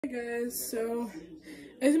Hey guys, so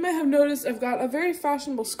as you may have noticed, I've got a very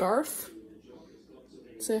fashionable scarf.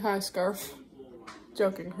 Say hi, scarf.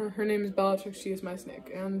 Joking. Her name is Bellatrix. She is my snake,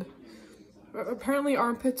 and apparently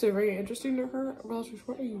armpits are very interesting to her. Bellatrix,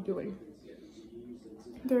 what are you doing?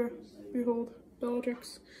 There, behold,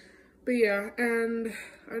 Bellatrix. But yeah, and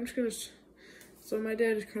I'm just gonna. So my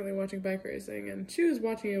dad is currently watching bike racing, and she was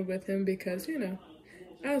watching it with him because, you know,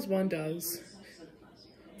 as one does.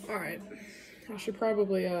 All right, I should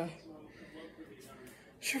probably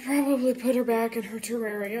put her back in her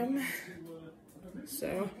terrarium.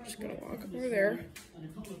 So I'm just gonna walk over there.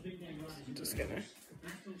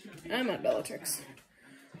 I'm not Bellatrix.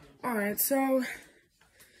 All right, so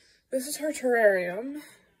this is her terrarium.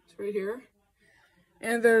 It's right here,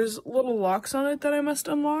 and there's little locks on it that I must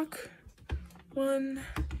unlock. 1,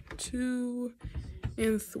 2,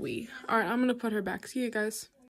 and 3. All right, I'm gonna put her back. See you guys.